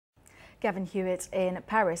Gavin Hewitt in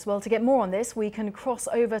Paris. Well, to get more on this, we can cross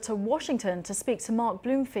over to Washington to speak to Mark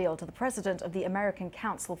Bloomfield, the president of the American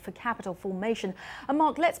Council for Capital Formation. And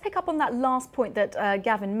Mark, let's pick up on that last point that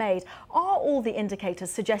Gavin made. Are all the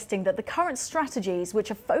indicators suggesting that the current strategies,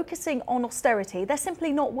 which are focusing on austerity, they're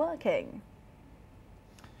simply not working?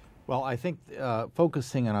 Well, I think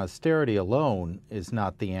focusing on austerity alone is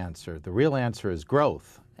not the answer. The real answer is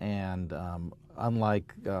growth. And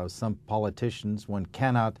unlike some politicians, one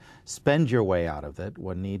cannot spend your way out of it.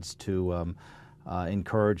 One needs to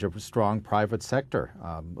encourage a strong private sector,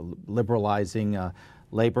 liberalizing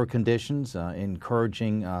labor conditions,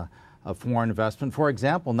 encouraging foreign investment. For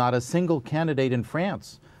example, not a single candidate in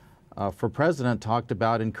France for president talked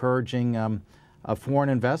about encouraging foreign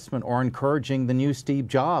investment or encouraging the new Steve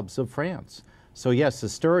Jobs of France. So yes,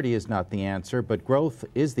 austerity is not the answer, but growth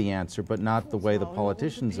is the answer, but not the way the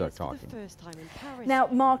politicians are talking. Now,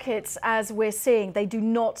 markets, as we're seeing, they do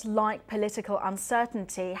not like political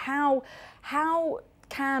uncertainty. How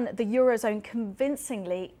can the Eurozone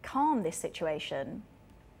convincingly calm this situation?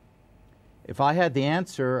 If I had the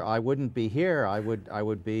answer, I wouldn't be here. I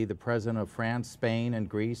would be the president of France, Spain, and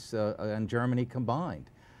Greece, and Germany combined.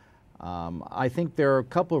 I think there are a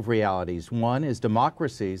couple of realities. One is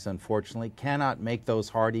democracies, unfortunately, cannot make those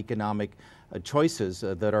hard economic choices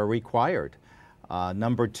that are required.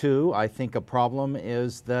 Number two, I think a problem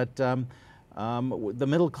is that the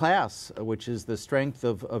middle class, which is the strength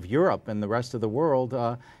of Europe and the rest of the world,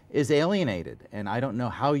 is alienated. And I don't know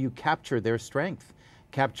how you capture their strength,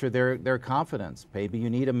 capture their confidence. Maybe you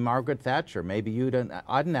need a Margaret Thatcher, maybe you need an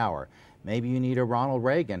Adenauer, maybe you need a Ronald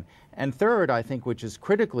Reagan. And third, I think, which is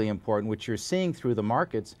critically important, which you're seeing through the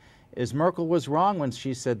markets, is Merkel was wrong when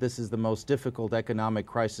she said this is the most difficult economic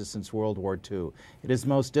crisis since World War II. It is the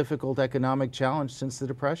most difficult economic challenge since the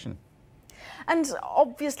Depression. And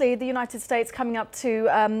obviously the United States coming up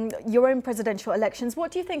to your own presidential elections.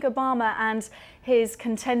 What do you think Obama and his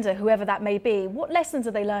contender, whoever that may be, what lessons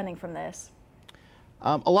are they learning from this?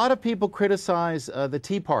 A lot of people criticize the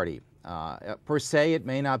Tea Party. Per se, it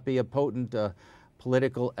may not be a potent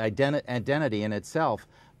political identity in itself,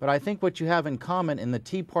 but I think what you have in common in the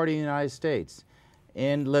Tea Party in the United States,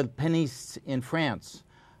 in Le Penistes in France,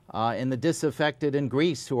 in the disaffected in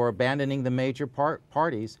Greece who are abandoning the major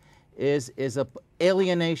parties, is an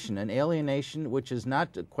alienation which is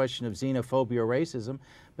not a question of xenophobia or racism,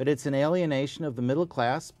 but it's an alienation of the middle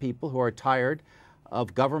class people who are tired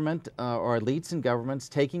of government or elites in governments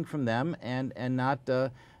taking from them and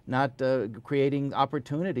not creating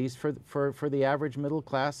opportunities for the average middle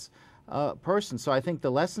class person. So I think the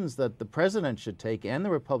lessons that the president should take and the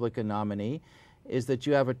Republican nominee is that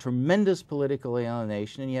you have a tremendous political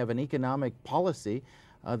alienation and you have an economic policy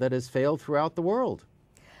that has failed throughout the world.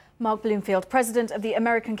 Mark Bloomfield, president of the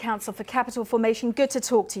American Council for Capital Formation. Good to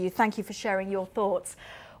talk to you. Thank you for sharing your thoughts.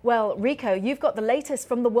 Well, Rico, you've got the latest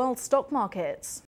from the world stock markets.